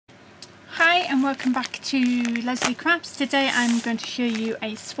Hi and welcome back to Leslie Crafts. Today I'm going to show you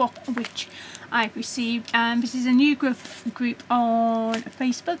a swap which I've received, and this is a new group on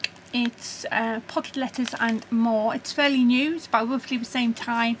Facebook. It's Pocket Letters and More. It's fairly new, it's about roughly the same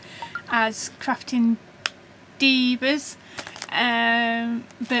time as Crafting Divas,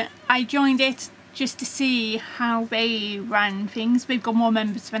 but I joined it just to see how they ran things. They've got more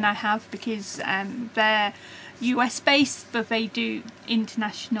members than I have because they're US based, but they do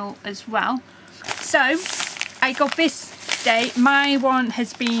international as well. So I got this today. My one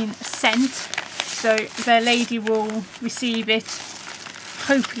has been sent, so the lady will receive it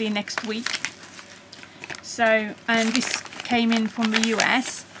hopefully next week. So, and this came in from the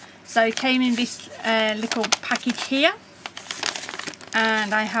US, so it came in this little package here,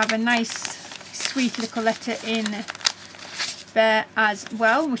 and I have a nice sweet little letter in there as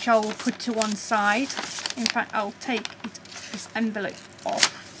well, which I will put to one side. In fact, I'll take this envelope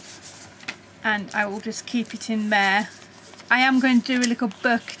off and I will just keep it in there. I am going to do a little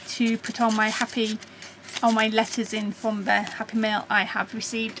book to put all my letters in from the Happy Mail I have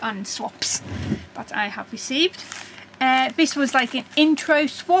received and swaps that I have received. This was like an intro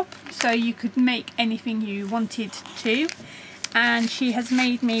swap, so you could make anything you wanted to, and she has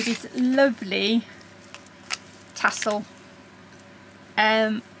made me this lovely tassel,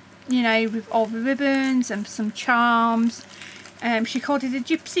 you know, with all the ribbons and some charms. She called it a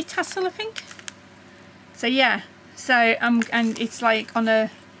gypsy tassel, I think. So yeah, so and it's like on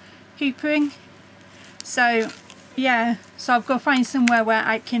a hoop ring. So yeah, so I've got to find somewhere where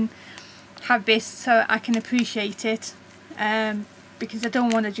I can have this so I can appreciate it, because I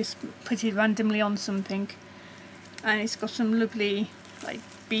don't want to just put it randomly on something. And it's got some lovely like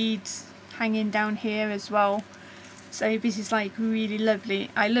beads hanging down here as well. So this is like really lovely.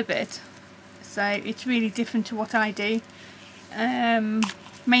 I love it. So it's really different to what I do,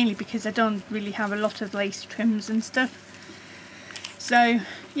 mainly because I don't really have a lot of lace trims and stuff. So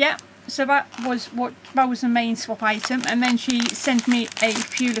yeah, so that was the main swap item. And then she sent me a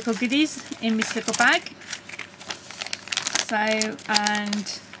few little goodies in this little bag. So,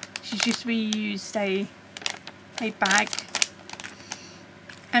 and she's just reused a bag.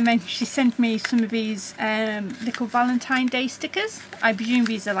 And then she sent me some of these little Valentine Day stickers. I presume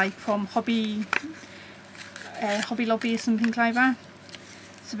these are like from Hobby Lobby or something like that.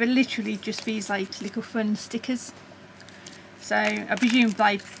 So they're literally just these like little fun stickers. So I presume,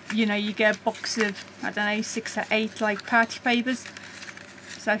 like, you know, you get a box of, I don't know, 6 or 8 like party favours.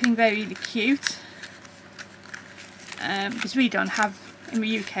 So I think they're really cute. Because we don't have in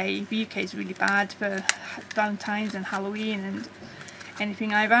the UK. The UK is really bad for Valentine's and Halloween and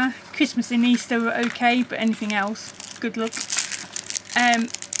anything like that. Christmas and Easter were okay, but anything else, good luck. Some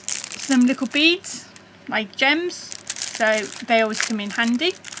little beads, like gems, so they always come in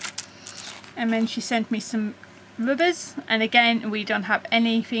handy. And then she sent me some rubbers, and again, we don't have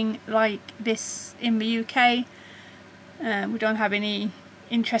anything like this in the UK. We don't have any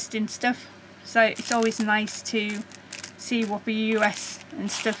interesting stuff, so it's always nice to see what the US and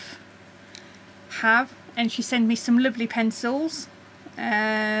stuff have. And she sent me some lovely pencils,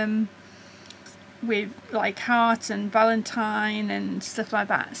 with like hearts and Valentine and stuff like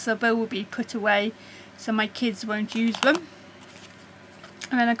that, so they will be put away so my kids won't use them.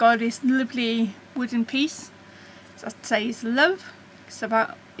 And then I got this lovely wooden piece that says love, so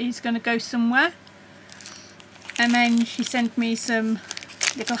that is going to go somewhere. And then she sent me some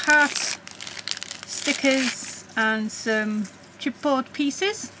little hearts, stickers and some chipboard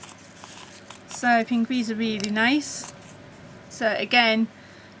pieces, so I think these are really nice. So again,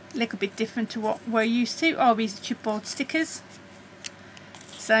 a little bit different to what we're used to. Oh, these are chipboard stickers.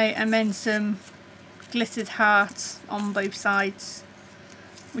 So, and then some glittered hearts on both sides,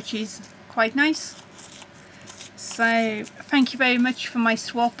 which is quite nice. So thank you very much for my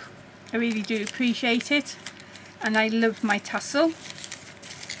swap. I really do appreciate it, and I love my tassel.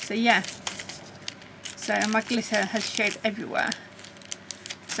 So yeah, so my glitter has showed everywhere,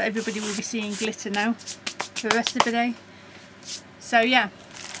 so everybody will be seeing glitter now for the rest of the day. So yeah,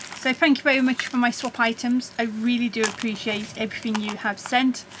 so thank you very much for my swap items. I really do appreciate everything you have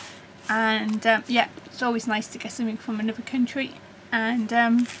sent, and yeah, it's always nice to get something from another country, and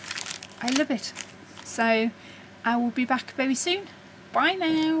I love it. So I will be back very soon. Bye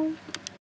now.